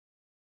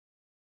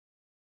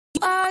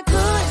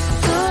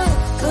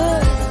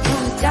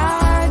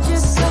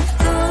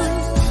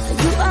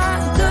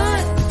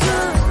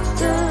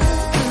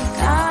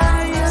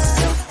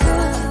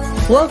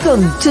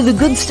Welcome to the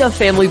Good Stuff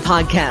Family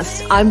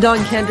Podcast. I'm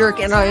Dawn Kendrick,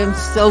 and I am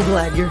so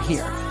glad you're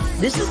here.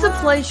 This is the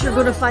place you're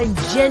going to find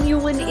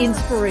genuine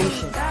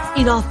inspiration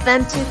in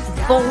authentic,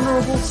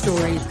 vulnerable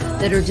stories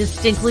that are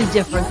distinctly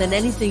different than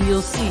anything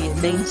you'll see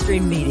in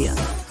mainstream media.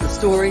 The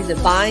story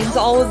that binds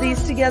all of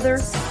these together,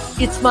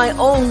 it's my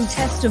own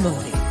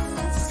testimony.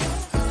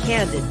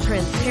 Candid,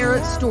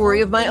 transparent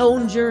story of my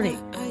own journey.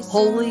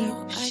 Holy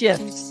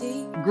shifts,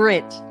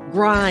 grit,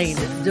 grind,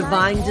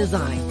 divine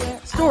design.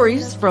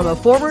 Stories from a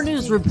former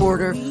news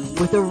reporter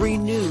with a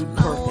renewed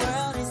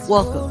purpose.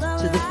 Welcome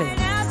to the family.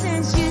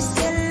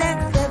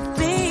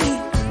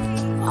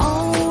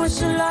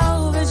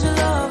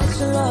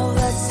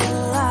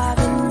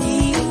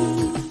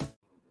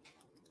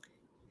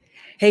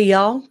 Hey,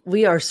 y'all.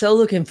 We are so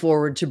looking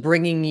forward to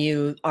bringing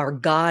you our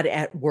God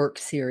at Work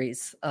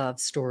series of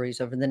stories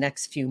over the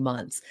next few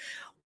months.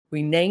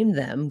 We named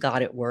them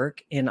God at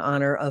Work in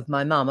honor of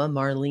my mama,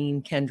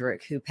 Marlene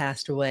Kendrick, who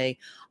passed away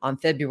on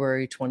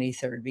February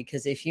 23rd.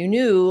 Because if you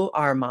knew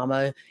our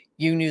mama,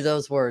 you knew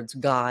those words,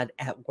 God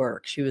at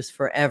Work. She was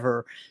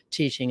forever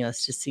teaching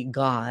us to see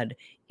God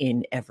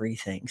in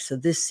everything. So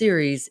this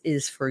series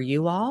is for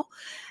you all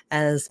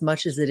as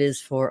much as it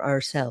is for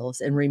ourselves,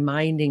 and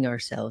reminding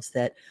ourselves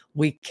that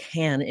we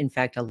can, in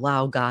fact,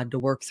 allow God to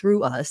work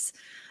through us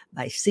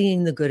by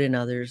seeing the good in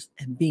others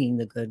and being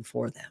the good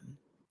for them.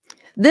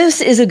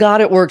 This is a God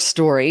at Work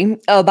story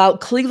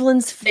about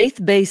Cleveland's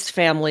faith-based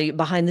family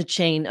behind the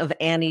chain of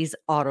Annie's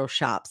Auto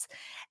Shops.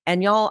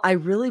 And y'all, I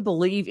really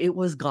believe it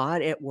was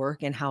God at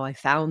work and how I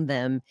found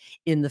them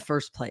in the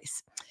first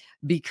place,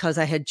 because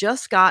I had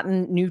just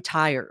gotten new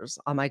tires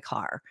on my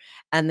car.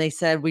 And they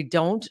said, we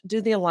don't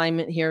do the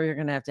alignment here. You're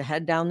going to have to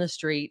head down the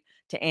street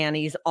to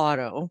Annie's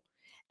Auto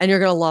and you're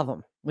going to love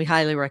them. We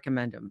highly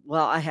recommend them.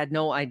 Well, I had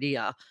no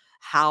idea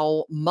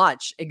how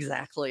much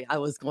exactly I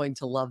was going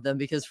to love them,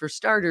 because for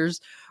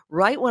starters,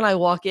 right when I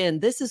walk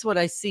in, this is what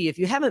I see. If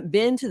you haven't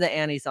been to the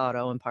Annie's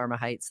Auto in Parma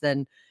Heights,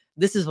 then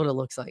this is what it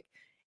looks like.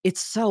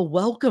 It's so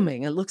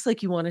welcoming. It looks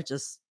like you want to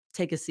just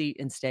take a seat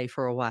and stay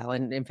for a while.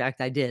 And in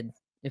fact, I did,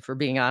 if we're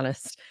being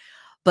honest.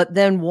 But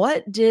then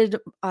what did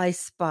I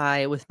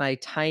spy with my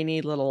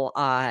tiny little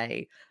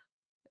eye?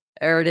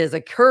 There it is,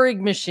 a Keurig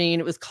machine.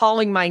 It was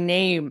calling my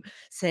name,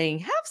 saying,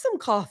 have some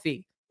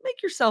coffee,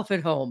 make yourself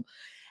at home.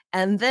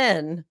 And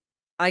then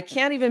I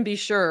can't even be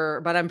sure,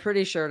 but I'm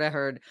pretty sure I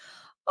heard,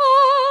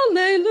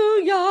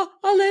 Alleluia,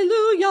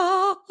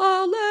 Alleluia,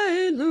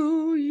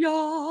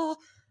 Alleluia,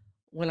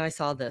 when I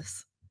saw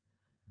this.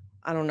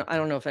 I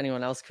don't know if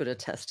anyone else could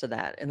attest to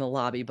that in the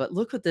lobby, but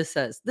look what this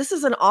says. This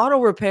is an auto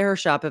repair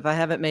shop, if I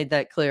haven't made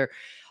that clear.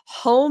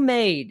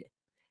 Homemade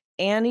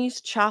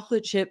Annie's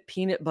chocolate chip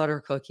peanut butter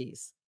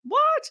cookies.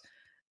 What?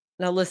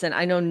 Now listen,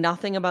 I know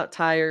nothing about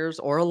tires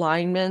or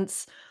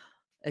alignments,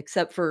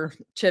 except for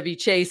Chevy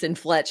Chase and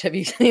Fletch. Have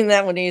you seen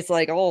that when he's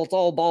like, oh, it's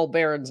all ball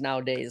bearings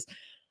nowadays?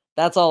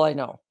 That's all I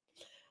know.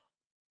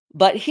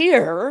 But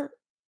here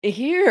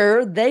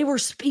they were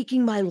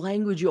speaking my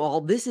language, you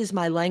all. This is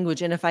my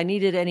language. And if I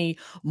needed any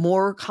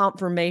more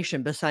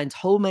confirmation besides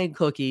homemade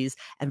cookies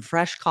and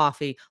fresh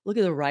coffee, look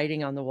at the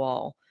writing on the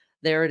wall.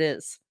 There it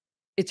is.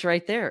 It's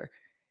right there.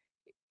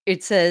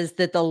 It says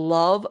that the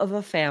love of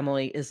a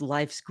family is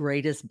life's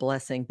greatest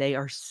blessing. They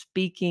are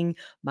speaking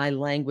my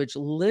language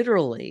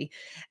literally,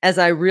 as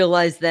I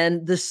realized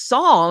then the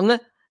song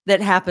that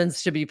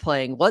happens to be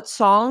playing. What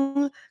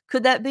song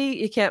could that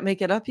be? You can't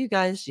make it up, you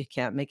guys. You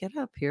can't make it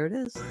up. Here it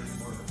is.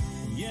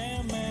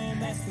 Yeah, man,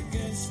 that's the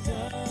good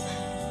stuff.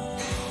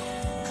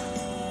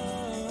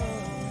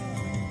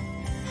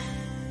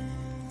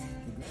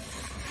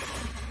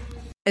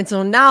 And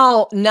so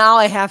now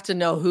I have to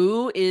know,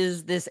 who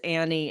is this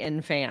Annie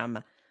and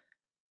fam?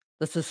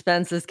 The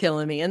suspense is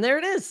killing me. And there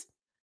it is.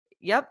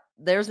 Yep,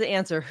 there's the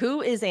answer.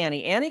 Who is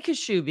Annie? Annie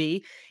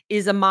Kashubi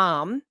is a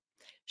mom.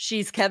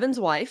 She's Kevin's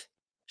wife.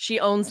 She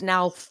owns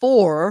now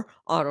 4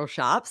 auto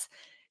shops.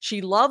 She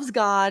loves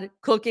God,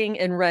 cooking,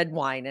 and red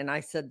wine. And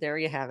I said, there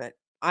you have it.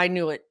 I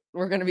knew it.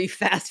 We're going to be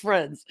fast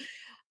friends.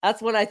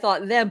 That's what I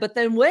thought then. But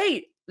then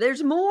wait,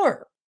 there's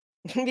more.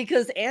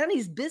 Because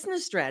Annie's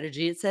business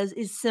strategy, it says,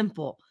 is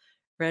simple.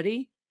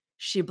 Ready?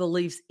 She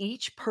believes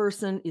each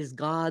person is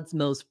God's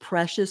most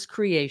precious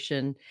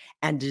creation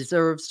and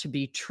deserves to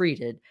be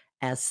treated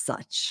as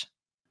such.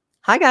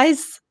 Hi,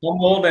 guys.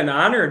 Humbled and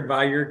honored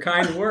by your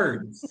kind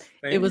words.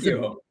 Thank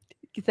you.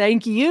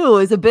 Thank you.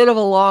 It's a bit of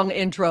a long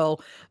intro,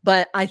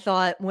 but I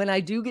thought when I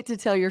do get to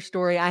tell your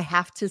story, I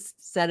have to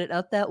set it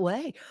up that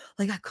way.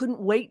 Like, I couldn't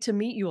wait to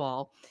meet you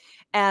all.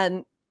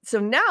 And so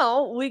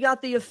now we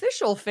got the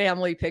official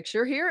family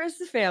picture. Here is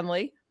the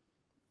family.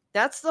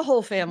 That's the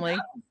whole family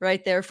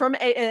right there.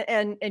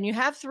 And you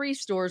have 3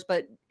 stores,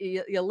 but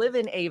you live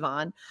in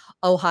Avon,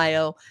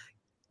 Ohio.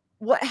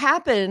 What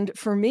happened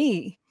for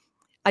me,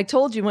 I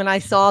told you when I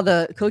saw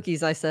the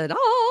cookies, I said,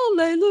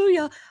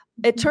 hallelujah.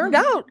 It turned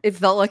out it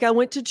felt like I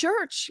went to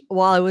church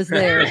while I was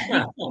there.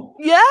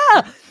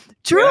 Yeah,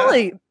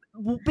 truly.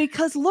 Yeah.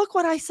 Because look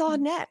what I saw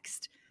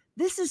next.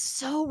 This is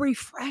so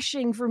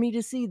refreshing for me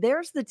to see.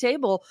 There's the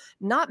table,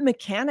 not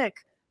mechanic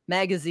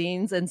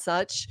magazines and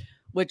such,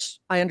 which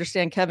I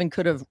understand Kevin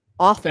could have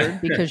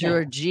authored because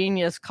you're a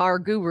genius car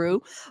guru.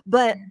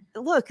 But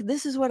look,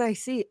 this is what I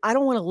see. I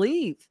don't want to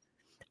leave.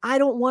 I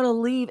don't want to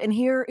leave. And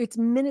here it's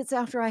minutes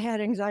after I had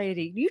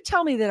anxiety. You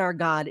tell me that our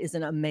God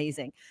isn't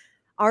amazing.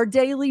 Our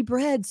daily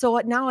bread.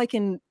 So now I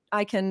can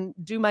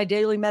do my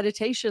daily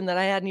meditation that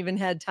I hadn't even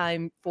had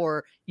time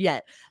for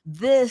yet.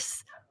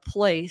 This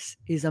place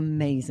is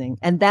amazing.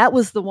 And that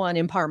was the one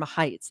in Parma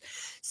Heights.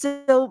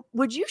 So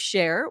would you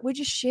share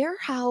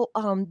how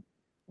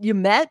you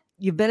met?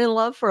 You've been in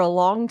love for a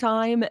long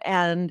time,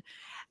 and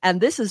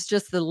this is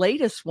just the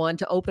latest one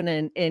to open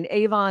in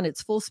Avon.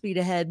 It's full speed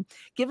ahead.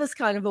 Give us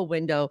kind of a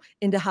window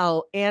into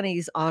how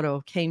Annie's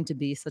Auto came to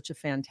be such a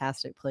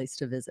fantastic place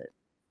to visit.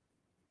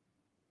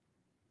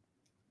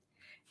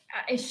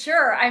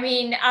 Sure. I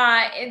mean,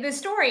 the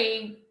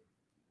story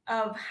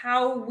of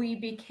how we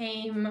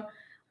became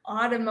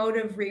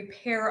automotive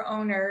repair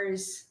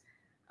owners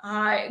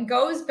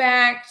goes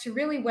back to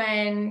really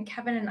when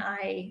Kevin and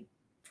I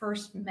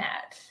first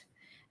met.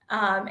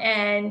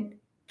 And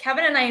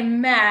Kevin and I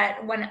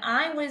met when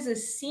I was a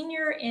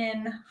senior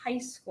in high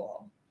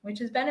school, which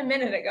has been a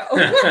minute ago.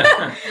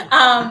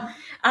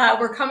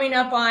 We're coming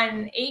up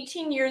on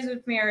 18 years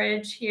of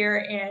marriage here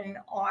in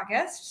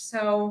August.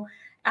 So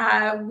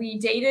we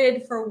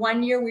dated for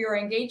 1 year, we were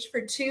engaged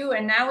for 2,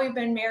 and now we've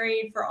been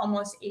married for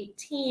almost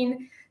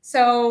 18.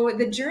 So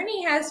the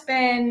journey has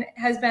been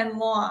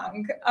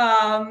long.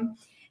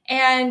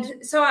 And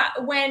so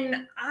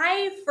when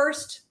I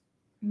first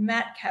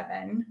met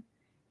Kevin,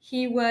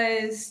 he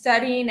was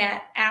studying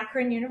at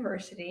Akron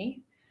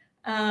University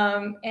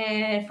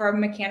and for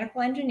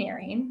mechanical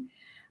engineering.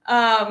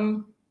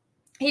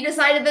 He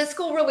decided that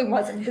school really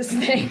wasn't his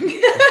thing.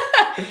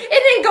 It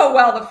didn't go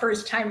well the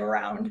first time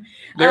around.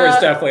 There was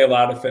definitely a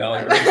lot of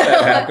failures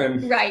that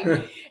happened.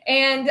 Right.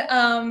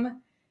 And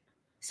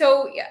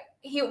so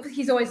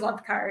he's always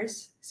loved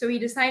cars. So he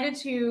decided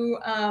to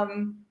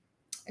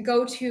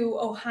go to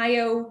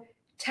Ohio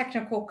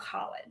Technical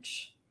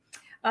College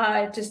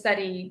to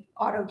study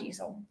auto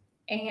diesel.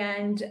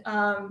 And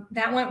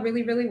that went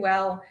really, really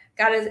well.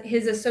 Got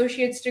his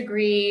associate's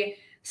degree,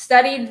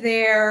 studied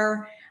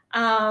there.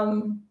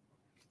 And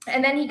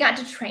then he got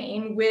to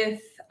train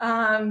with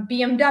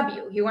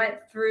BMW. He went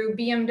through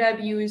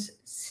BMW's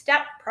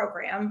STEP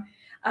program,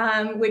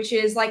 which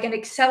is like an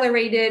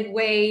accelerated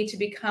way to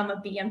become a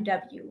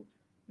BMW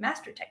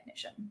master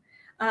technician.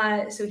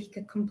 So he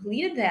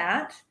completed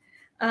that.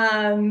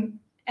 And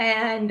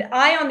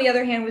I, on the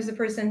other hand, was the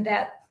person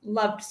that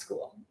loved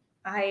school.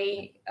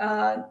 I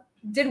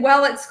did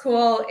well at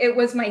school. It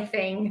was my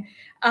thing.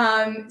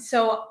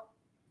 So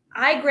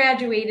I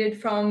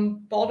graduated from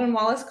Baldwin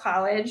Wallace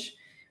College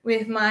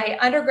with my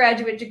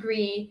undergraduate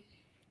degree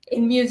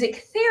in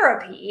music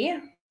therapy.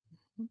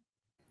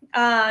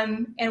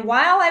 And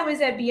while I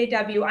was at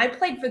BAW, I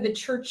played for the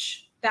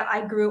church that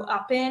I grew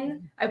up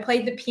in. I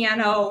played the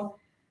piano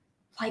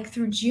like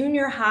through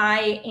junior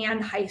high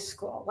and high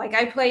school. Like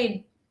I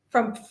played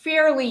from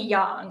fairly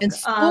young. And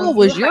school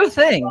was your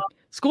thing.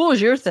 School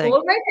was your thing. School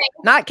was my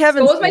thing. Not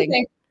Kevin's school was thing. My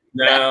thing.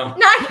 No.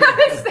 Not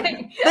Kevin's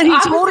thing. But he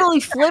totally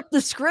flipped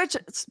the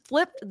script.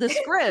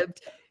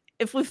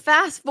 If we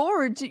fast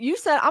forward to, you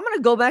said, I'm going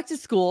to go back to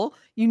school.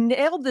 You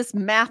nailed this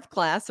math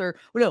class, or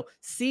no,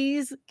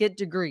 C's get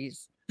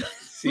degrees.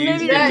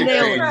 C's get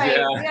degrees, right.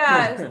 yeah.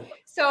 Yeah.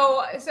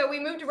 So we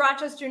moved to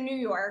Rochester, New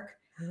York.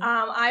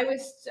 I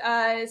was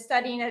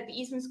studying at the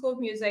Eastman School of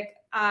Music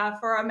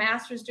for a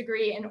master's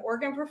degree in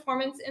organ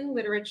performance and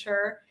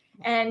literature.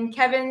 And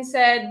Kevin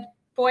said,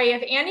 boy,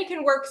 if Annie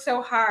can work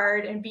so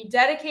hard and be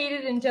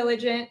dedicated and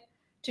diligent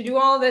to do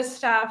all this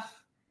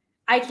stuff,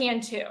 I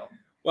can too.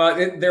 Well,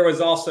 there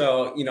was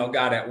also,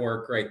 God at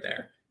work right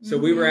there. So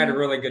we were at a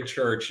really good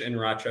church in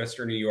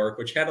Rochester, New York,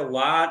 which had a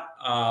lot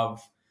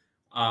of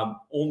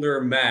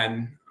older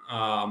men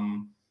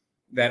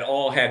that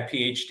all had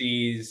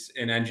PhDs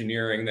in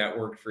engineering that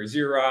worked for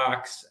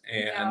Xerox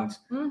and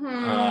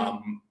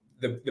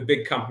the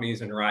big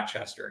companies in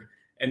Rochester.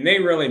 And they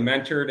really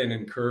mentored and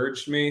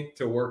encouraged me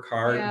to work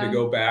hard to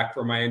go back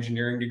for my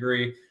engineering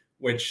degree,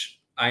 which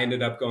I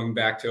ended up going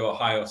back to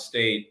Ohio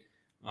State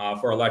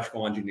for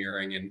electrical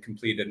engineering and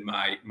completed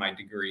my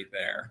degree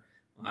there.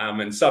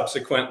 And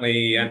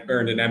subsequently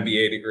earned an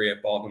MBA degree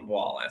at Baldwin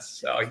Wallace.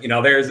 So,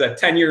 there's a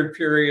 10-year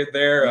period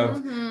there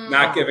of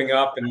not giving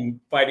up and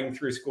fighting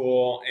through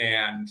school.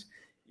 And,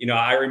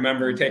 I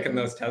remember taking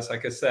those tests.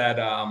 Like I said,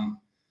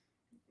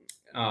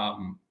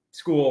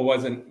 school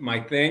wasn't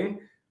my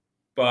thing,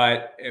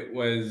 but it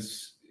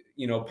was,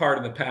 part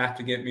of the path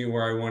to get me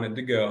where I wanted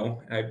to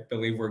go. I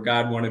believe where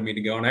God wanted me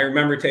to go. And I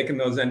remember taking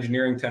those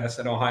engineering tests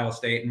at Ohio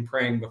State and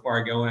praying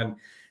before I go in,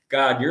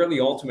 God, you're the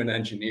ultimate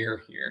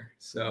engineer here.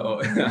 So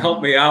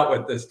help me out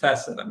with this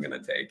test that I'm going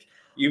to take.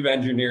 You've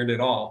engineered it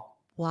all.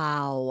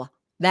 Wow.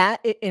 That,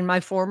 in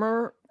my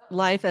former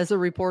life as a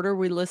reporter,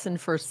 we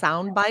listened for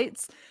sound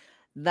bites.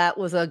 That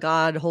was a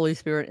God, Holy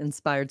Spirit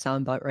inspired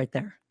soundbite right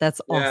there. That's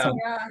awesome.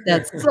 Yeah.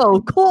 That's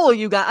so cool.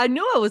 You guys, I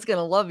knew I was going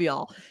to love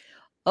y'all.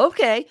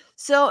 Okay.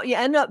 So you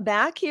end up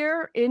back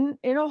here in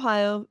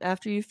Ohio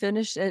after you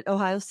finished at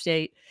Ohio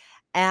State.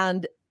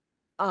 And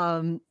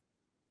I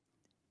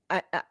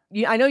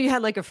know you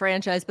had like a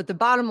franchise, but the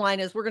bottom line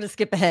is we're going to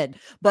skip ahead.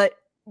 But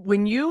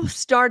when you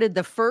started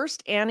the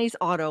first Annie's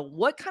Auto,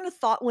 what kind of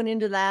thought went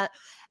into that?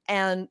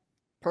 And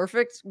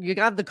perfect, you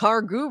got the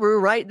car guru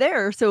right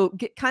there. So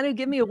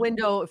give me a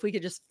window if we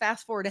could just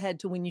fast forward ahead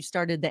to when you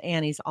started the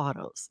Annie's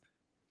Autos.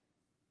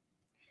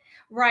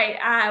 Right.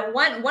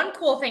 One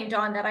cool thing,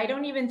 Dawn, that I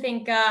don't even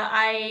think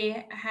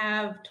I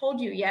have told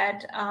you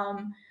yet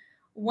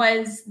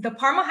was the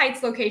Parma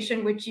Heights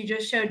location, which you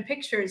just showed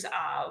pictures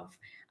of.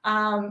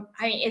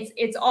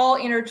 It's all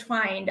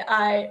intertwined.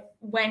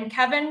 When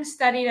Kevin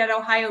studied at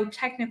Ohio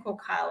Technical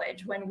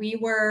College, when we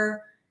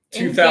were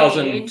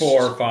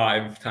 2004 or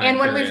 5 time and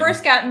when period. we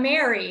first got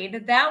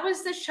married, that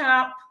was the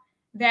shop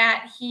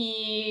that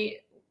he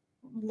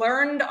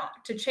learned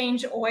to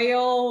change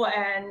oil,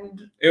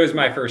 and it was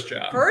my first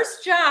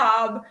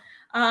job.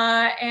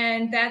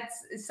 And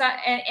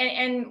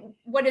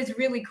what is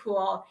really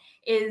cool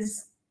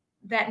is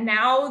that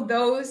now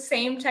those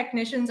same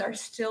technicians are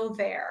still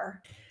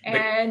there.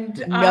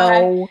 And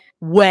no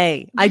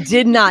way. I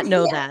did not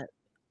know that.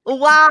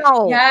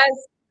 Wow. Yes.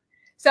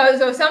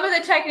 So some of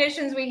the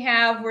technicians we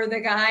have were the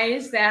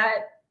guys that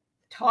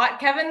taught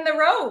Kevin the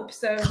ropes.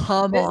 So this is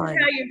how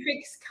you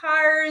fix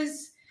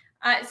cars.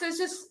 So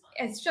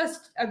it's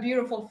just a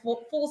beautiful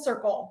full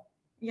circle,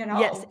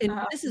 Yes,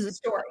 and this is a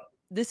story.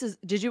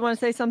 Did you want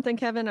to say something,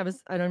 Kevin?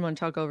 I don't want to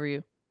talk over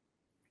you.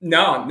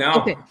 No.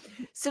 Okay.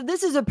 So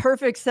this is a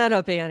perfect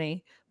setup,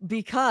 Annie,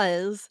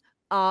 because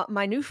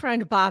my new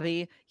friend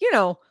Bobby,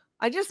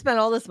 I just spent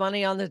all this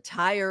money on the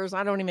tires.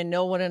 I don't even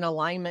know what an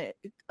alignment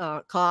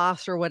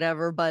costs or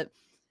whatever, but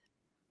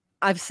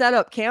I've set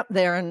up camp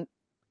there and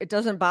it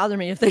doesn't bother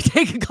me if they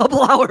take a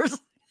couple hours.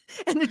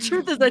 And the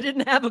truth is I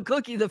didn't have a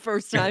cookie the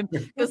first time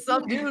because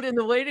some dude in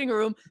the waiting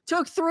room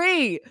took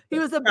 3. He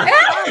was a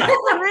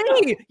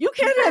 3. You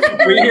can't have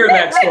 3. We hear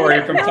that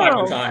story from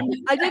time to time.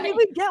 I didn't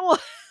even get one.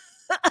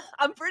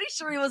 I'm pretty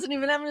sure he wasn't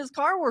even having his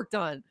car worked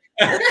on.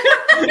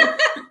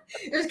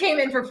 Just came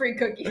in for free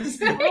cookies.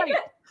 Right.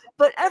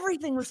 But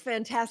everything was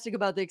fantastic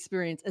about the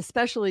experience,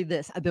 especially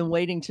this. I've been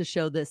waiting to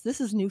show this. This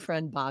is new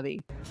friend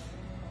Bobby.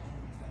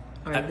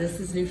 All right, this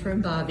is new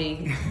friend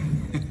Bobby.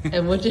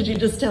 And what did you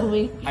just tell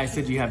me? I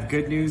said you have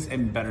good news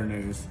and better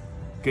news.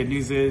 Good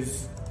news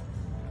is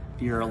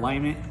your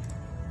alignment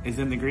is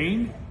in the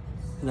green.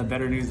 And the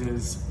better news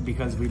is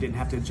because we didn't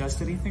have to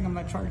adjust anything, I'm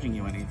not charging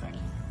you anything.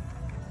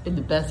 And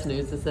the best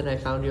news is that I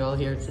found you all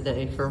here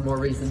today for more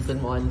reasons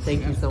than one.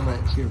 Thank you so much.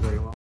 You're very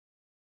welcome.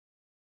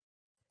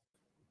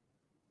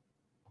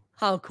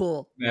 How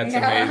cool. That's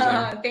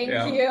amazing.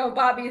 Thank you.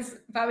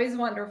 Bobby's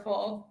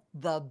wonderful.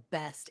 The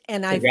best.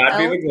 And to God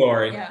be the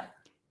glory. Yeah.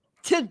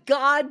 To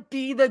God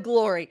be the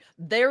glory.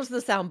 There's the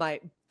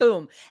soundbite.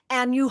 Boom.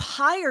 And you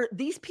hire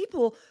these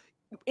people.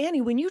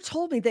 Annie, when you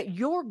told me that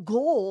your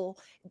goal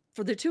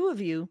for the two of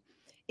you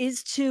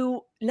is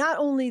to not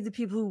only the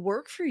people who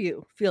work for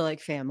you feel like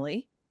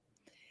family,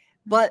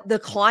 but the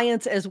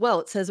clients as well.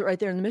 It says it right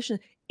there in the mission.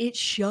 It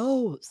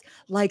shows.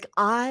 Like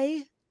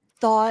I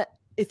thought,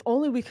 if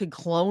only we could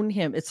clone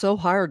him. It's so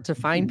hard to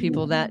find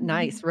people that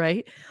nice,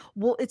 right?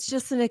 Well, it's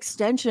just an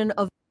extension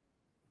of.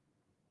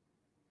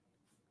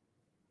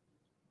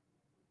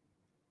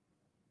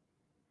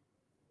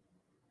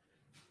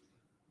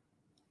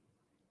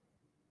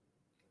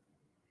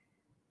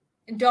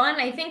 Dawn,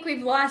 I think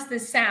we've lost the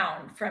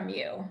sound from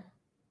you.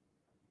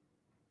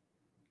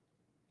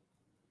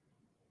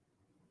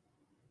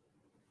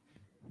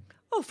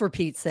 Oh, for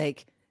Pete's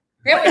sake.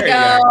 There we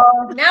go.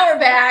 Now we're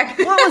back.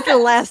 What was the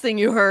last thing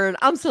you heard?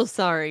 I'm so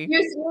sorry.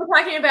 You were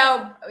talking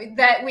about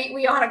that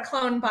we ought to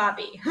clone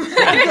Bobby.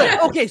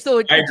 Okay, so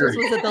it just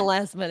was at the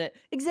last minute.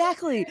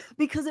 Exactly.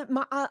 Because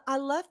I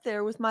left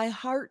there with my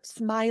heart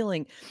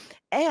smiling.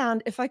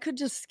 And if I could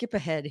just skip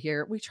ahead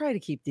here, we try to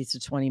keep these to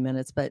 20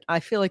 minutes, but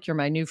I feel like you're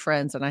my new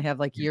friends and I have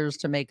like years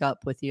to make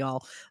up with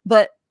y'all.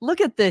 But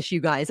look at this,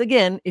 you guys.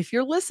 Again, if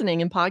you're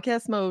listening in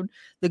podcast mode,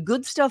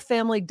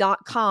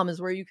 thegoodstufffamily.com is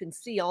where you can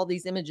see all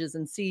these images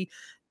and see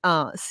the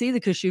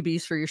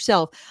Kashubis for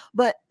yourself.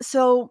 But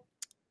so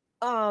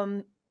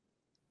I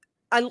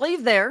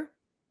leave there.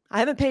 I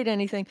haven't paid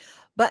anything,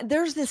 but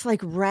there's this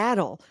like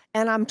rattle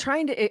and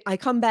I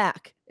come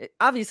back.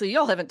 Obviously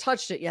y'all haven't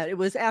touched it yet. It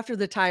was after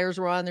the tires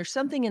were on. There's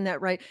something in that,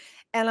 right?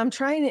 And I'm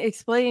trying to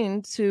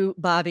explain to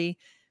Bobby,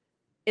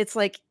 it's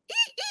like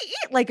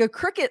a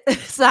cricket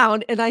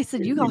sound. And I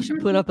said, you all should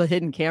put up a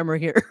hidden camera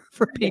here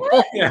for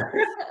people. Yeah.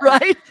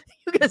 Right?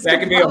 That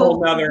could be a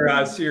whole nother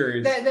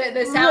series.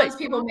 The sounds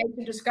people make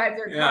to describe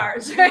their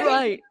cars.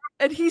 Right.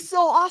 And he's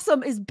so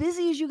awesome. As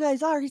busy as you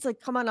guys are, he's like,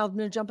 come on, I'm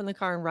going to jump in the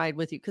car and ride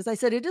with you. Because I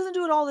said, it doesn't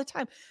do it all the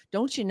time.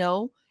 Don't you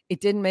know?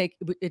 It wouldn't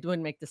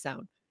make the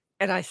sound.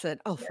 And I said,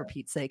 for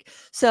Pete's sake.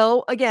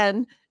 So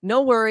again,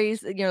 no worries.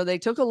 They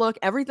took a look.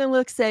 Everything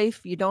looks safe.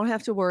 You don't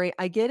have to worry.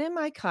 I get in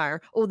my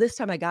car. Oh, this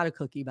time I got a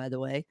cookie, by the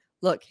way.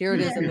 Look, here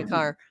it is in the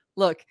car.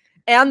 Look.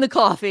 and the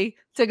coffee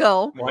to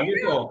go.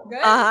 Wonderful.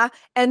 Good.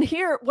 And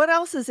here, what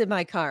else is in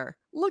my car?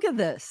 Look at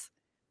this.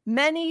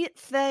 Many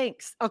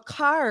thanks. A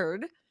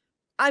card.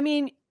 I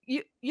mean,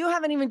 you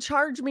haven't even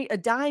charged me a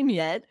dime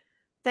yet.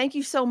 Thank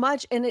you so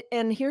much. And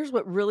here's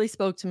what really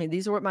spoke to me.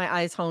 These are what my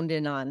eyes honed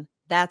in on.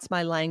 That's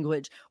my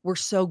language. We're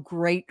so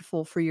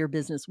grateful for your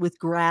business. With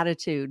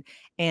gratitude,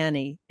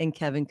 Annie and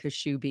Kevin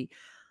Kashubi.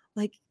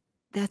 Like,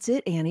 that's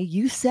it, Annie.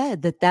 You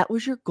said that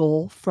was your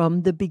goal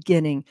from the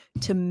beginning,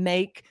 to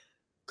make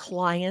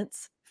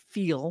clients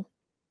feel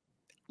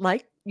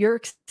like you're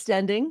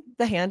extending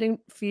the hand and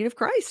feet of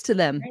Christ to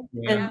them.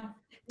 Yeah.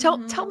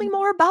 And tell me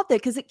more about that,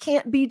 because it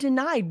can't be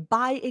denied.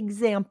 By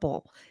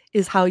example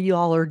is how you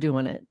all are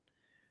doing it.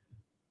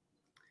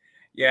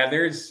 Yeah,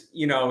 there's,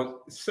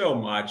 so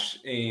much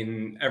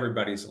in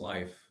everybody's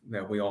life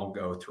that we all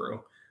go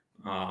through.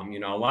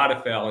 A lot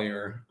of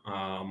failure,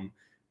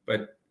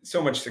 but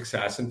so much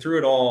success. And through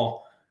it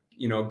all,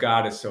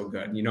 God is so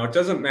good. It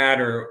doesn't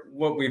matter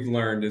what we've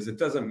learned is it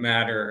doesn't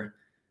matter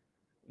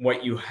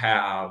what you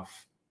have.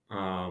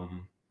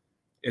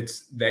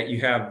 It's that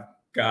you have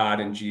God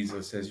and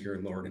Jesus as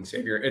your Lord and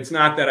Savior. It's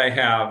not that I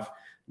have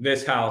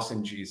this house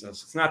in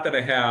Jesus. It's not that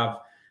I have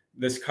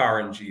this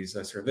car in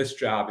Jesus, or this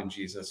job in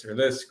Jesus, or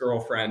this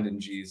girlfriend in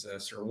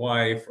Jesus, or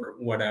wife, or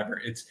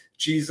whatever. It's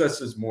Jesus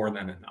is more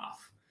than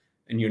enough.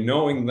 And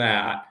knowing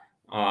that,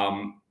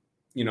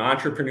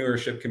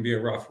 entrepreneurship can be a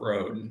rough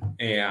road.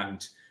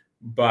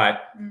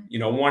 But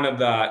one of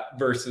the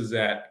verses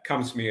that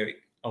comes to me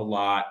a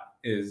lot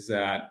is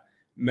that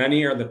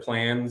many are the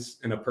plans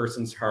in a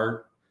person's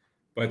heart,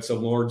 but it's the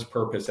Lord's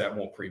purpose that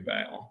will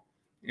prevail.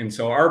 And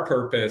so our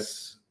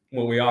purpose,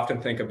 what we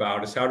often think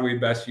about, is how do we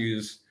best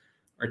use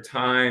our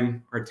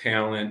time, our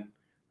talent,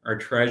 our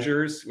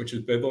treasures, which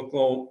is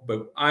biblical,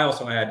 but I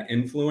also add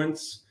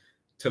influence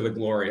to the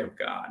glory of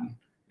God,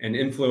 and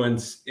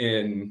influence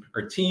in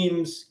our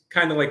teams,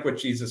 kind of like what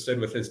Jesus did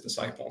with his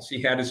disciples.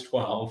 He had his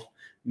 12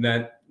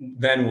 that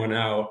then went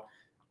out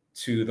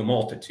to the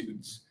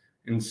multitudes.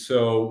 And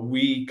so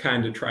we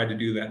kind of try to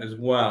do that as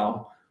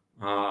well,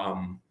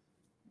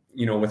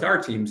 with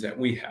our teams that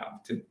we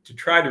have, to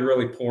try to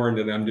really pour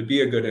into them, to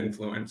be a good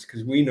influence,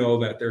 because we know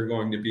that they're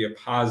going to be a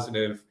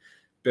positive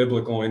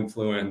biblical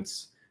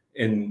influence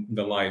in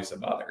the lives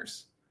of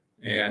others.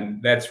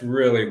 And that's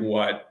really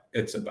what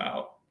it's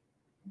about.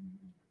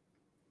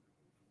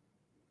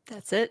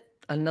 That's it.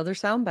 Another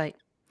soundbite.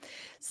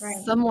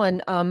 Right.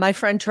 Someone, my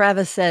friend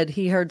Travis said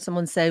he heard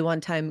someone say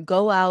one time,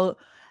 go out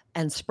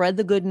and spread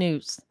the good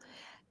news.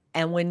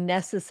 And when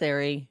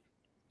necessary,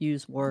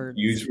 use words.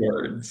 Use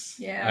words.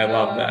 Yeah. I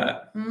love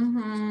that.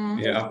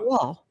 Mm-hmm. Yeah.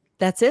 Well,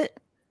 that's it.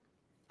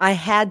 I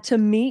had to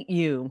meet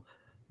you.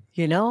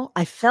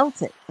 I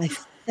felt it.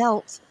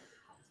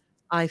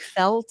 I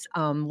felt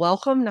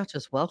welcome, not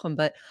just welcome,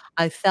 but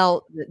I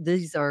felt that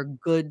these are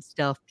good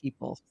stuff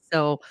people.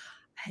 So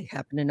I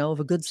happen to know of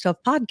a good stuff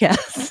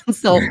podcast.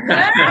 So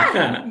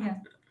Yeah.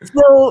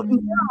 So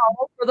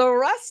now for the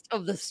rest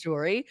of the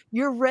story,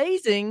 you're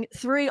raising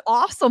 3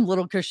 awesome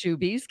little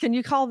Kashubis. Can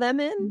you call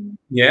them in?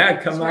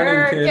 Yeah, come on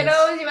in, kids.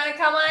 Kiddos, you want to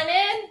come on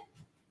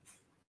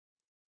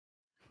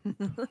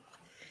in?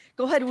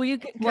 Go ahead. Will you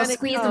We'll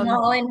squeeze them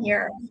all in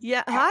here.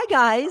 Yeah. Hi,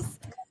 guys.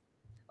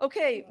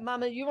 Okay,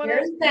 Mama, you want to?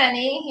 Here's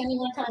Benny. And you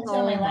want to come sit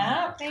on my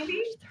lap,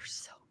 maybe? They're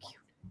so cute.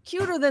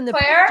 Cuter than the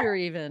Claire? picture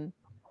even.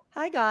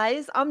 Hi,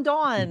 guys. I'm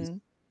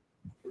Dawn.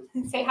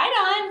 Say hi,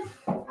 Dawn.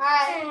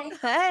 Hi.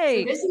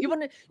 Hey, So you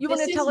want to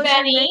tell us?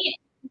 Benny.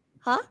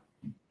 Huh?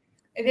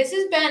 This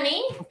is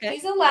Benny. Okay.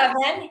 He's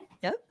 11.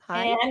 Yep.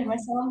 Hi. And want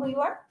to tell him who you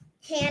are?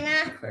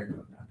 Hannah.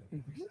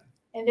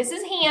 And this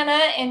is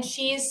Hannah, and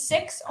she's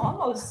 6,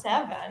 almost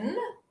 7.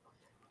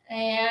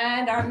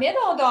 And our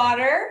middle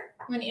daughter,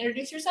 you want to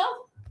introduce yourself?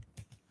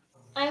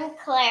 I'm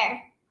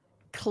Claire.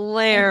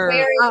 Claire.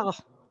 Oh.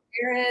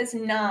 Claire is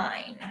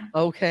 9.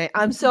 Okay.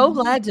 I'm so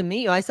glad to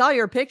meet you. I saw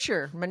your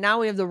picture, but now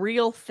we have the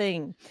real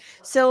thing.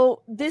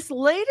 So this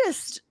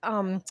latest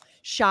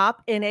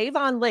shop in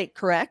Avon Lake,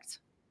 correct?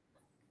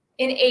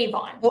 In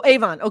Avon. Oh,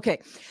 Avon. Okay.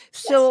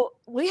 So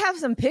we have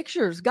some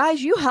pictures.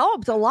 Guys, you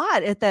helped a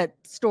lot at that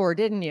store,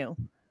 didn't you?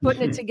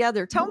 Putting it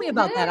together. Tell me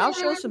about that. I'll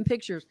show some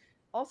pictures.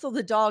 Also,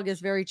 the dog is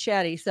very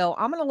chatty. So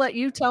I'm going to let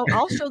you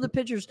I'll show the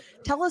pictures.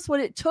 Tell us what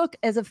it took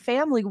as a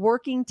family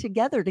working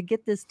together to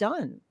get this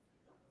done.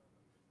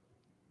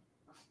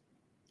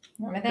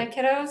 Remember that,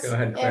 kiddos? Go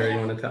ahead, Claire. You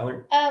want to tell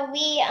her?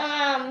 We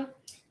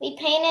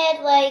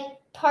painted like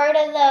part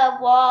of the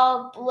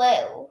wall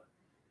blue.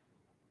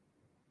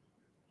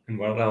 And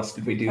what else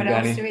did we do, What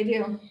Benny? else do we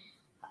do?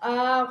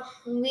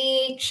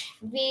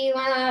 We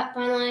went up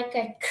on like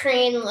a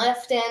crane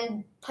lift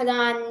and put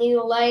on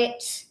new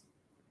lights.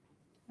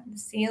 On the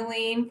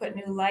ceiling, put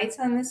new lights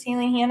on the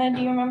ceiling. Hannah,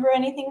 do you remember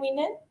anything we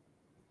did?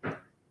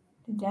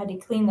 Did Daddy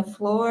clean the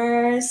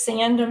floors,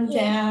 sand them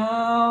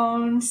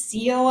down,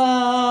 seal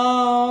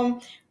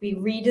them? We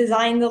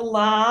redesigned the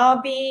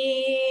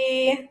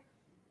lobby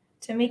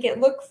to make it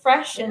look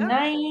fresh and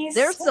nice.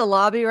 There's the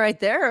lobby right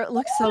there. It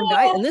looks so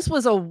nice. And this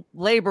was a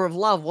labor of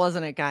love,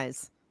 wasn't it,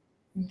 guys?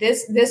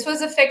 This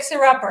was a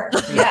fixer-upper.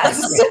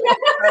 Yes.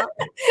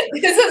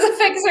 This is a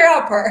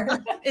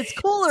fixer-upper. It's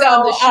cooler So,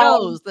 on the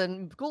shows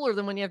cooler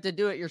than when you have to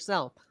do it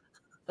yourself.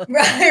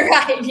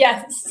 Right,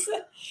 yes.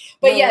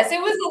 But Well, yes, it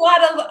was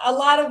a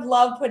lot of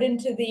love put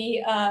into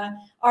the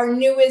our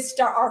newest,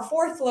 our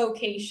fourth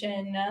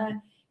location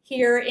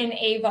here in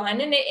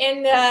Avon, and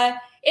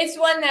it's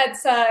one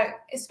that's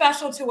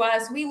special to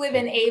us. We live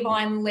in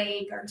Avon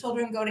Lake. Our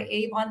children go to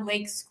Avon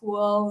Lake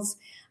schools,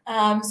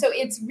 so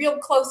it's real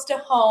close to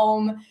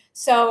home.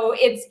 So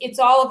it's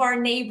all of our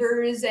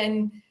neighbors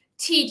and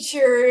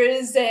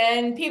teachers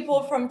and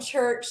people from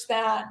church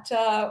that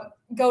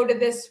go to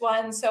this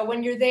one. So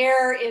when you're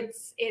there,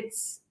 it's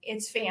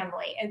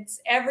family.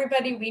 It's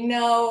everybody we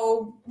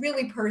know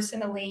really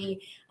personally,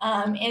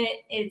 and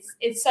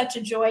it's such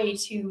a joy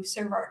to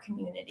serve our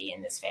community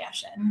in this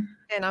fashion.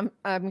 And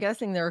I'm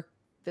guessing the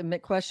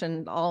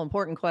all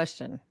important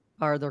question: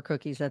 are there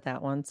cookies at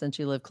that one? Since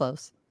you live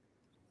close.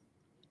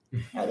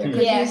 Are there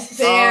cookies Yes.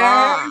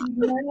 there?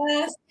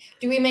 Yes.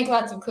 Do we make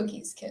lots of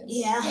cookies, kids?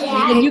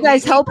 Yeah. And you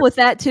guys help with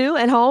that too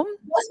at home?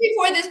 Just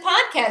before this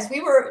podcast,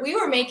 we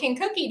were making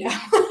cookie dough.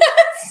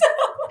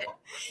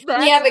 So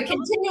we have a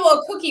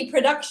continual cookie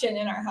production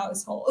in our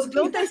household.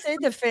 Don't they say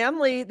the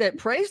family that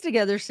prays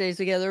together stays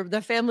together?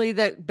 The family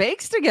that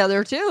bakes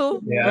together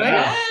too.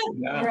 Yeah.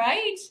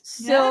 Right.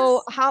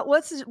 So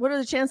what are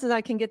the chances I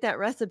can get that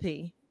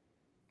recipe?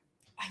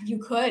 You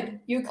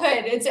could.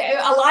 It's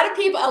a lot of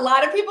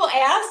people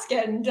ask,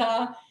 and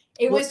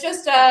it was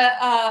just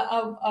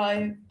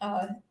a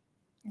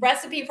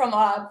recipe from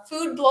a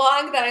food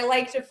blog that I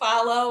like to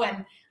follow,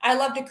 and I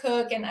love to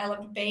cook and I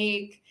love to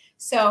bake.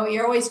 So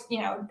you're always,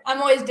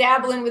 I'm always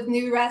dabbling with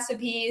new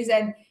recipes,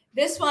 and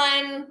this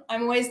one,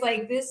 I'm always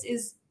like, this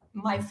is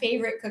my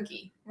favorite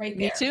cookie right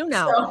there. Me too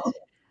now. So,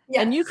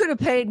 yes. And you could have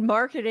paid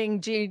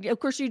marketing. Of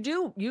course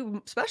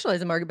you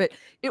specialize in marketing, but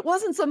it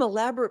wasn't some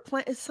elaborate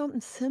plan. It's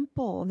something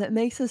simple that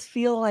makes us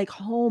feel like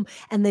home,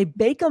 and they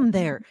bake them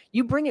there.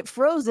 You bring it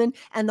frozen,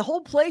 and the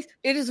whole place,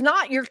 it is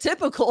not your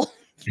typical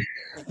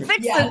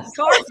fix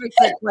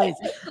it place.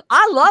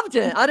 I loved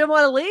it. I didn't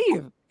want to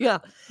leave. Yeah.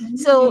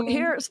 So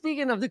here,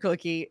 speaking of the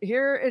cookie,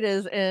 here it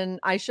is. And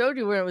I showed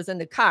you where it was in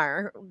the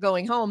car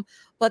going home.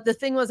 But the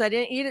thing was, I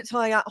didn't eat it till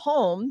I got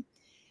home.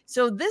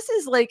 So this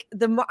is like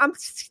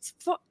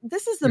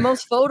this is the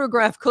most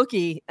photographed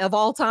cookie of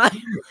all time.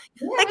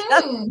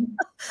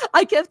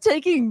 I kept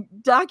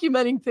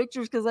documenting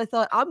pictures because I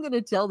thought I'm going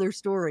to tell their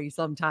story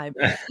sometime.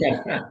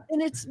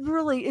 And it's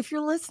really, if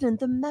you're listening,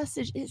 the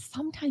message is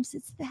sometimes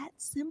it's that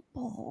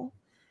simple.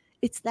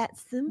 It's that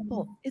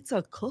simple. It's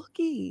a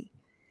cookie.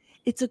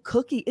 It's a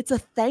cookie. It's a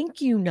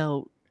thank you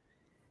note.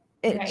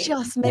 It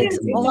just makes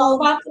all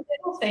about the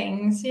little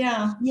things.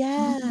 Yeah.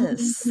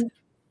 Yes.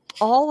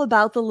 All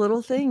about the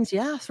little things.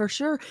 Yeah, for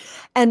sure.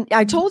 And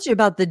I told you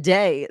about the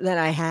day that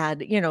I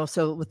had,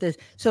 so with this,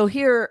 so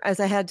here, as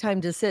I had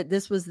time to sit,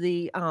 this was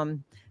the,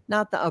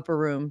 not the upper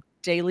room,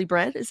 Daily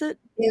Bread, is it?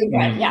 Daily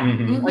Bread, yeah.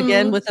 Mm-hmm.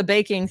 Again, with a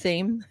baking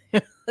theme,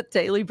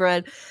 Daily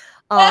Bread.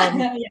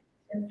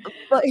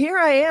 But here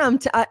I am.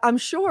 I'm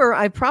sure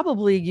I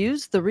probably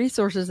used the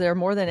resources there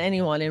more than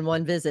anyone in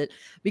one visit,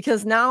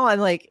 because now I'm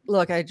like,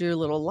 look, I drew a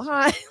little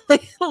line.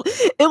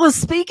 It was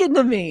speaking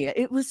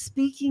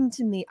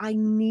to me. I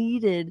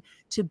needed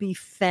to be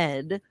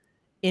fed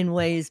in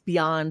ways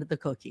beyond the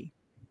cookie.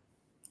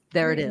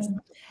 There it is.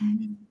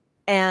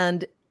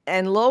 And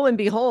lo and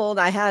behold,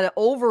 I had an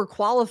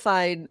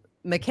overqualified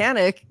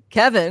mechanic,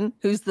 Kevin,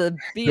 who's the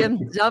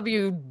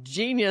BMW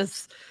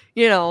genius,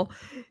 so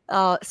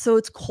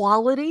it's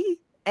quality.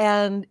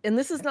 And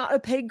this is not a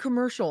paid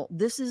commercial.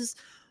 This is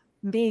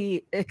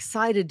me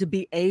excited to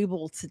be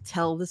able to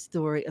tell the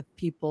story of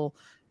people.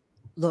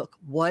 Look,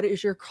 what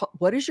is your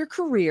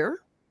career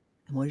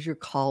and what is your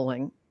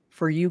calling?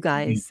 For you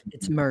guys,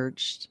 it's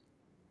merged.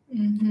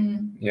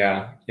 Mm-hmm.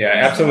 Yeah,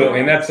 absolutely.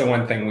 And that's the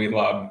one thing we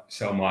love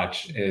so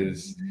much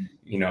is,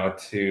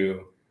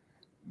 to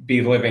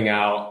be living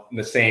out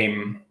the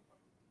same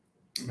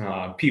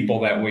people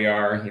that we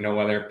are,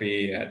 whether it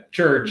be at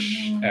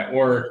church, at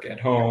work, at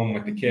home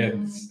with the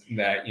kids,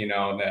 that,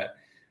 that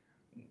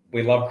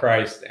we love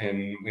Christ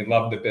and we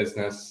love the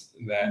business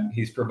that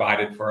he's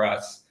provided for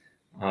us.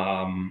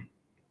 And,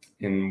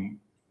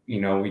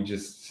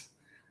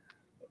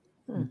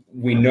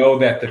 we know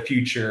that the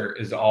future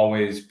is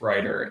always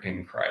brighter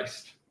in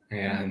Christ.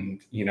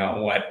 And,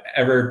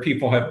 whatever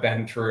people have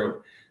been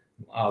through,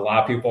 a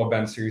lot of people have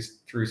been through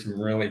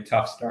some really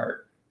tough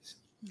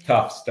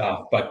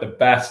stuff, but the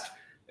best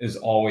is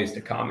always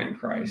to come in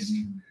Christ,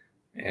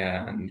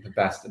 and the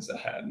best is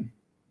ahead.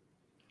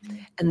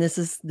 And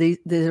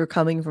these are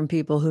coming from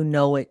people who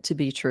know it to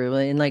be true.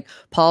 And like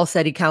Paul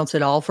said, he counts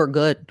it all for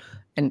good.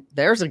 And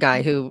there's a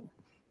guy who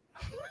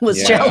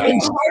was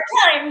challenged. Hard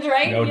times,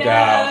 right? No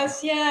doubt.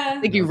 Yeah.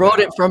 I think he wrote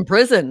it from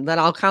prison, that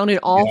I'll count it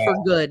all for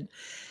good.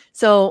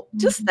 So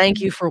just thank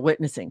you for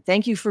witnessing.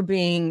 Thank you for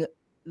being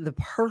the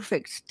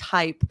perfect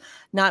type,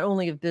 not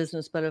only of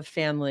business, but of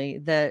family,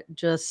 that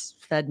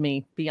just fed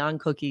me beyond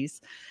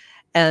cookies.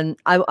 And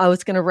I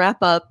was going to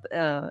wrap up,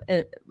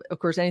 and of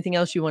course, anything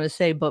else you want to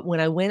say. But when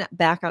I went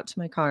back out to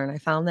my car and I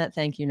found that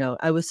thank you note,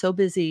 I was so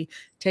busy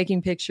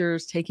taking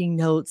pictures, taking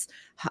notes,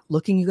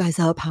 looking you guys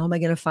up. How am I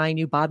going to find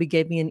you? Bobby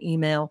gave me an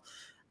email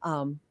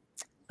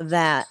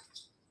that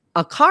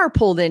a car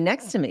pulled in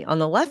next to me on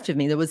the left of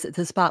me.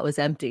 The spot was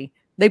empty.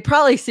 They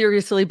probably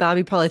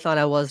Bobby probably thought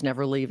I was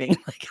never leaving.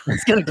 Like I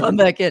was going to come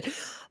back in.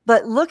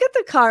 But look at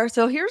the car.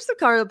 So here's the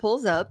car that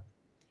pulls up.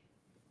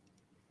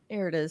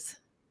 There it is.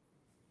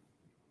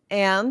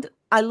 And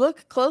I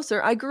look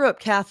closer. I grew up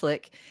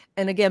Catholic.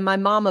 And again, my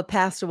mama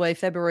passed away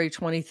February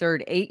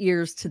 23rd, 8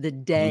 years to the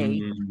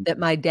day that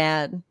my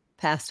dad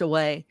passed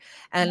away.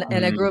 And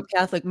I grew up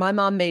Catholic. My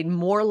mom made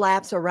more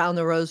laps around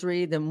the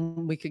rosary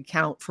than we could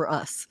count for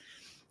us.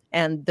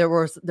 And there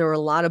were a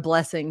lot of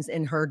blessings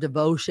in her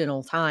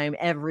devotional time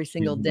every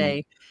single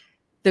day.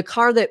 The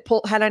car that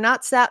pulled, had I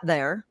not sat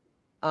there,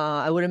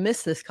 I would have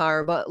missed this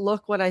car. But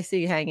look what I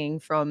see hanging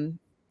from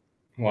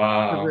the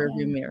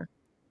rearview mirror.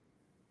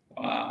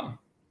 Wow.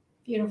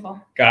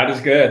 Beautiful. God is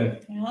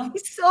good. Yeah.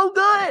 He's so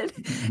good.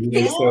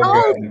 He's so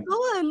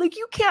good. Like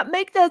you can't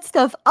make that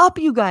stuff up,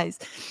 you guys.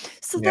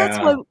 So that's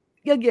why,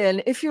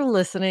 again, if you're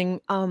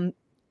listening,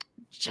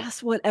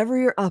 just whatever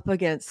you're up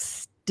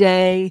against,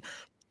 take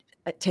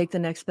the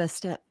next best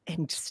step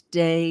and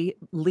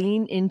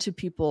lean into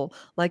people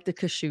like the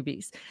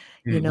Kashubis,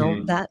 you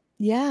know that.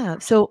 Yeah.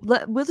 So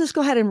we'll just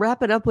go ahead and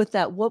wrap it up with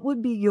that. What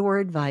would be your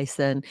advice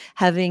then,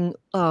 having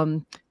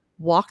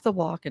walk the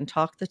walk and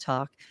talk the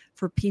talk,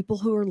 for people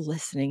who are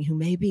listening, who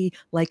maybe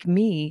like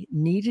me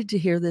needed to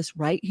hear this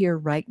right here,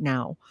 right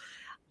now?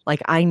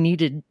 Like I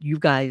needed you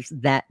guys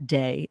that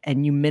day,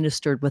 and you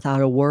ministered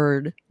without a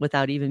word,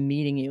 without even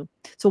meeting you.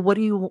 So what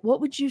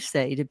would you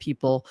say to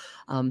people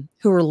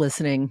who are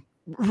listening,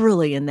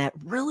 really in that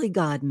really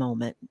God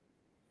moment?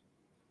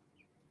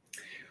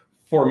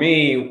 For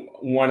me,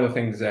 one of the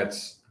things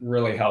that's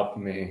really helped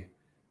me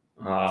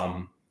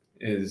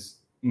is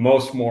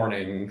most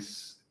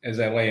mornings as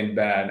I lay in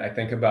bed, I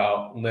think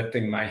about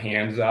lifting my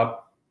hands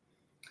up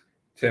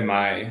to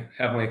my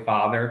Heavenly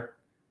Father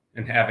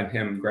and having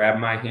Him grab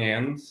my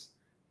hands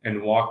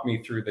and walk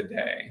me through the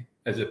day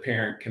as a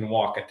parent can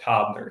walk a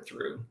toddler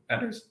through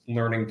that is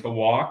learning to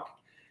walk,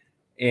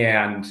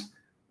 and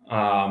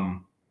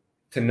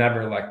to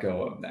never let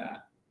go of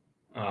that.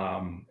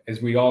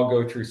 As we all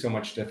go through so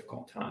much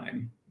difficult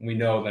time, we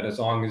know that as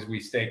long as we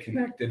stay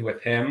connected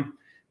with Him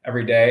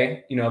every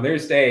day,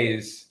 there's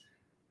days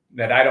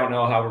that I don't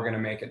know how we're going to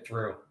make it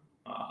through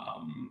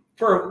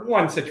for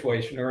one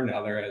situation or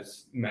another,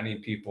 as many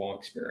people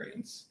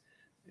experience,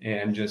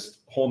 and just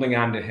holding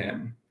on to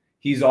Him.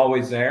 He's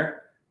always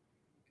there.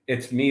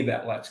 It's me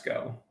that lets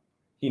go.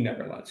 He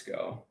never lets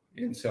go.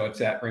 And so it's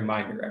that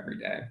reminder every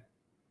day.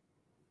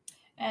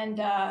 And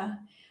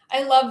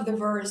I love the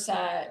verse,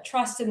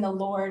 trust in the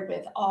Lord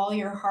with all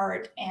your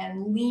heart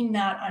and lean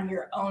not on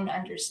your own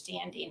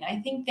understanding. I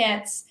think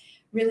that's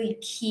really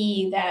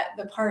key, that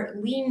the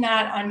part lean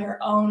not on your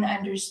own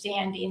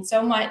understanding.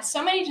 So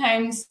many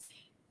times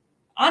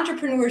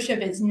entrepreneurship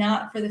is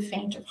not for the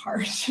faint of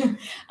heart.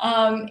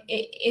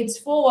 It's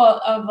full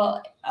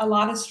of a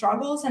lot of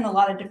struggles and a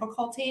lot of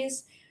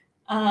difficulties.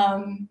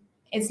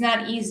 It's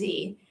not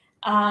easy.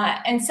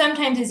 And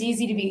sometimes it's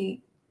easy to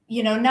be,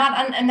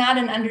 not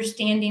an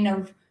understanding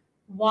of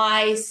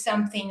why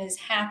something is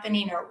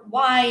happening or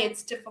why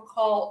it's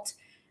difficult.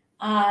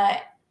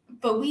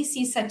 But we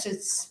see such a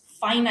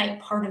finite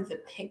part of the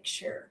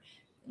picture.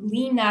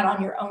 Lean not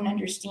on your own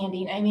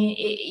understanding. I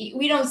mean,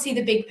 we don't see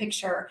the big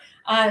picture.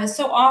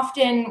 So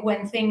often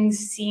when things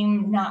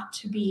seem not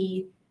to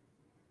be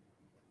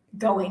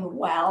going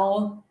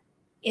well,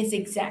 it's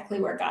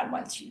exactly where God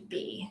wants you to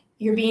be.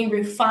 You're being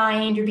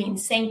refined, you're being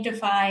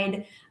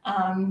sanctified.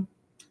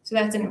 So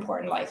that's an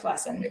important life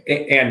lesson.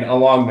 And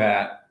along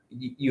that,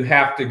 you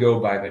have to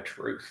go by the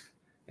truth,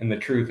 and the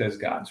truth is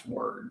God's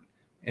word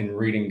and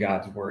reading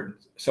God's word.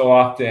 So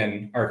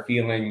often our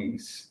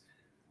feelings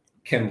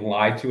can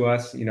lie to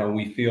us.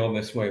 We feel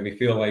this way. We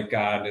feel like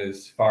God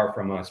is far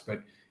from us,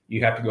 but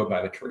you have to go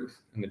by the truth,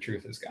 and the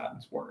truth is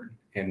God's word,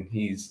 and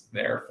He's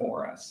there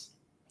for us.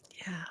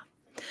 Yeah.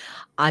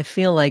 I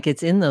feel like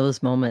it's in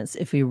those moments,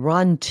 if we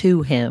run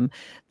to Him,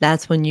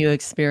 that's when you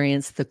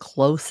experience the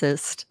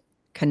closest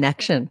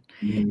connection.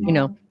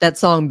 That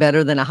song,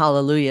 Better Than a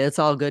Hallelujah. It's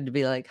all good to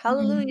be like,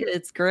 hallelujah,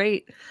 it's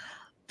great.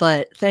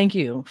 But thank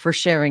you for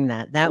sharing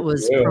that. That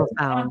was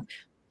profound.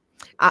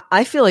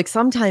 I feel like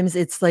sometimes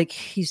it's like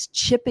He's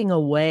chipping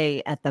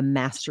away at the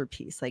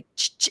masterpiece, like,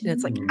 and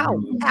it's like,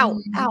 ow, ow,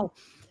 ow.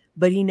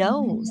 But He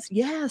knows.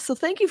 Yeah. So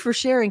thank you for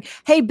sharing.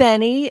 Hey,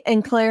 Benny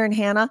and Claire and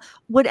Hannah,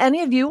 would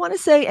any of you want to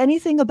say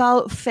anything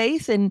about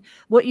faith and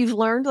what you've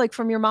learned, like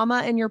from your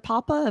mama and your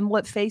papa, and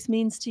what faith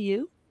means to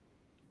you?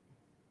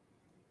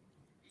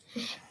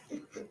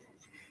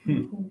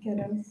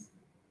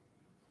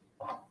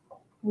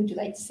 Would you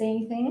like to say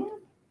anything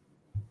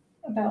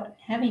about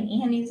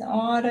having Annie's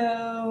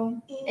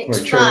auto? It's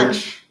or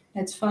church?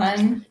 It's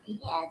fun.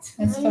 Yeah, it's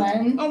It's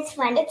fun. It's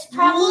fun. It's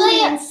probably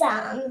eating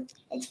some.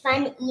 It's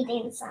fun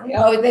eating some.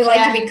 Oh, they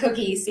like to be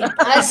cookies.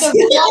 I still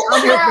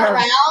turn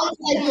around,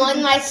 and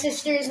when my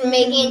sister's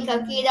making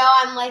cookie dough,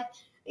 I'm like,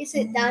 "Is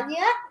it done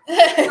yet?"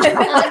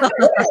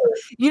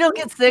 You don't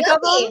get sick of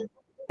them?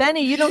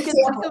 Benny, you don't get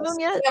sick of them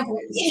yet?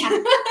 Yeah.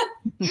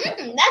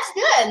 That's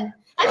good.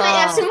 I might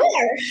have some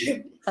more.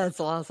 That's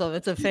awesome.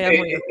 It's a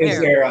family Is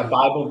affair. there a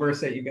Bible verse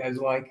that you guys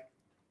like?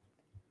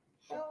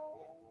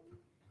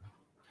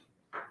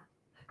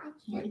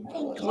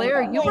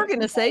 Claire, you were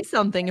going to say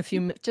something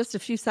just a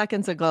few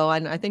seconds ago,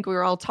 and I think we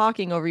were all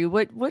talking over you.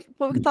 What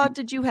thought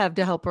did you have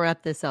to help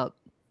wrap this up?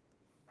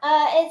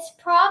 It's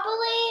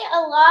probably a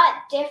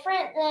lot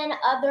different than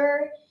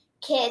other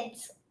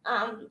kids'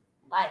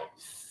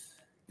 lives.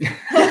 This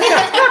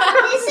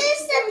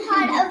is the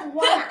part of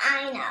one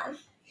I know.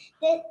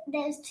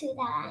 There's two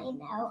that I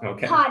know.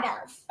 Okay. Part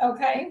of.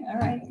 Okay, all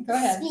right, go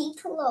ahead.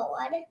 Speak,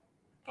 Lord.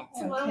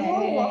 That's the one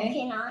we're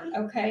working on.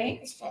 Okay,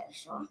 It's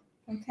special.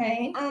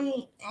 okay. And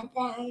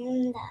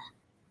then the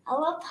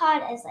other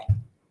part is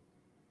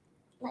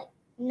like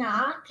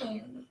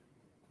knocking.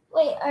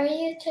 Wait, are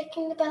you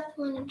talking about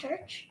the one in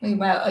church? Your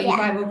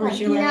Bible verse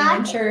you're learning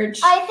in church.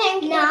 I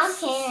think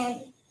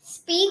knocking.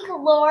 Speak,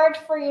 Lord,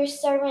 for your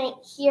servant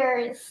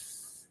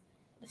hears.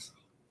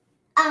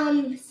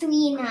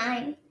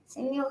 3:9.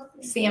 Samuel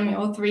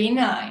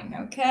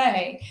 3:9.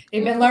 Okay.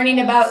 They've been learning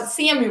about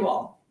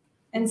Samuel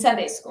in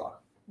Sunday school.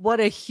 What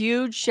a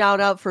huge shout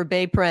out for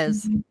Bay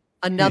Prez.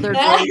 Another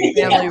great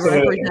family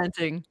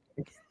representing.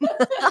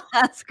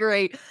 That's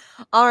great.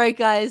 All right,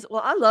 guys.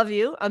 Well, I love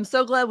you. I'm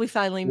so glad we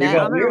finally met.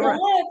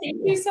 Thank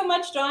you so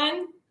much,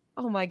 Dawn.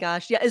 Oh my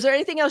gosh. Yeah. Is there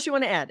anything else you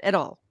want to add at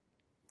all?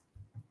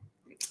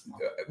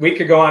 We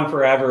could go on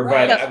forever,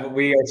 but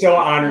we are so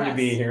honored to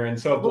be Yes. here and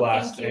so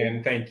blessed. thank you.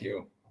 And thank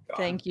you. Dawn.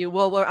 Thank you.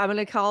 Well, I'm going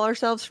to call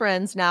ourselves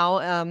friends now.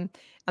 I'm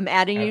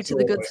adding you to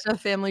the Good Absolutely.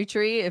 Stuff family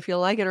tree, if you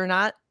like it or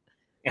not.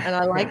 And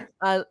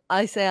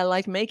I say I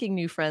like making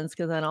new friends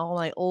because then all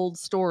my old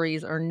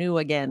stories are new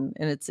again,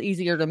 and it's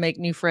easier to make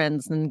new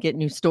friends than get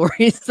new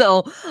stories.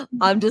 So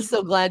I'm just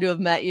so glad to have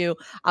met you.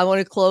 I want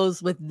to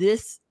close with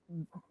this.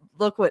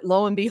 Look what,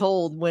 lo and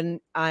behold,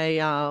 when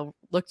I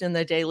looked in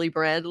the Daily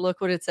Bread,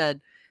 look what it said.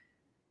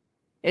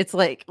 It's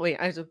like, wait,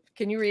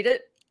 can you read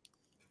it?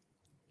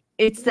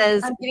 It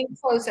says, I'm getting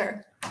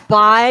closer.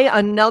 buy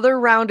another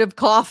round of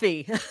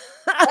coffee. Okay,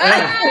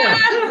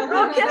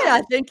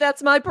 I think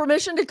that's my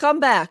permission to come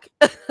back.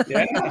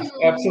 Yeah,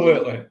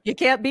 absolutely. You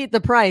can't beat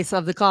the price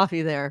of the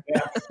coffee there.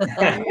 Yeah.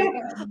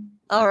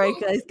 All right,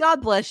 guys.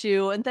 God bless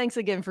you. And thanks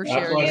again for God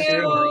sharing. bless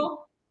your you. story.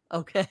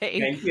 Okay.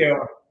 Thank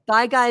you.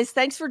 Bye, guys.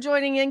 Thanks for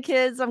joining in,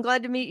 kids. I'm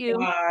glad to meet you.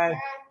 Bye.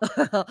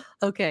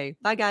 Okay.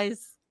 Bye,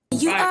 guys.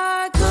 You Bye.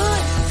 are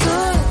good,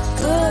 good,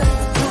 good.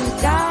 Oh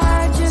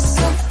God, you're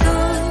so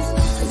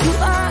good. You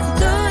are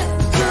good,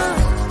 good,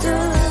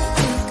 good.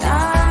 Oh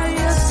God,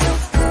 you're so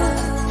good.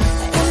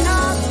 And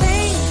all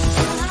things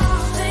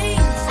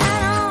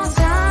at all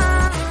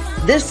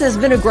times. This has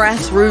been a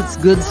Grassroots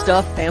Good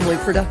Stuff family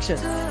production.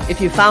 If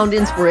you found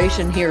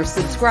inspiration here,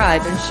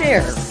 subscribe and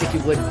share, if you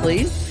would,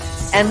 please.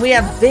 And we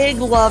have big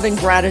love and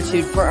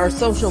gratitude for our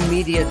social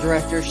media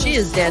director. She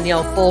is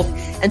Danielle Folk,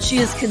 and she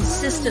is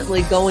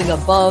consistently going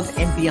above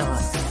and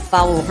beyond.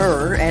 Follow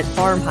her at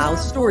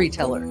Farmhouse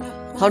Storyteller.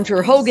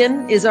 Hunter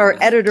Hogan is our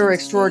editor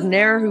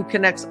extraordinaire who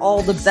connects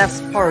all the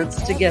best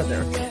parts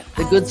together.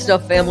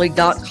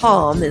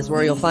 TheGoodStuffFamily.com is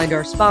where you'll find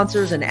our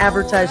sponsors and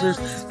advertisers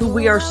who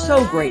we are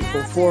so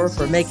grateful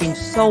for making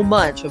so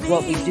much of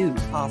what we do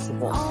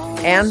possible.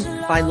 And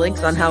find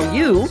links on how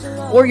you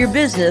or your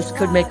business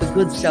could make a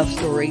good stuff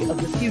story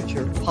of the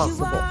future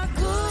possible.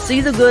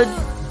 See the good,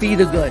 be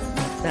the good.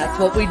 That's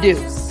what we do.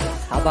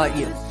 How about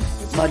you?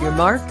 On your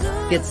mark,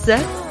 get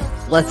set,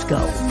 let's go.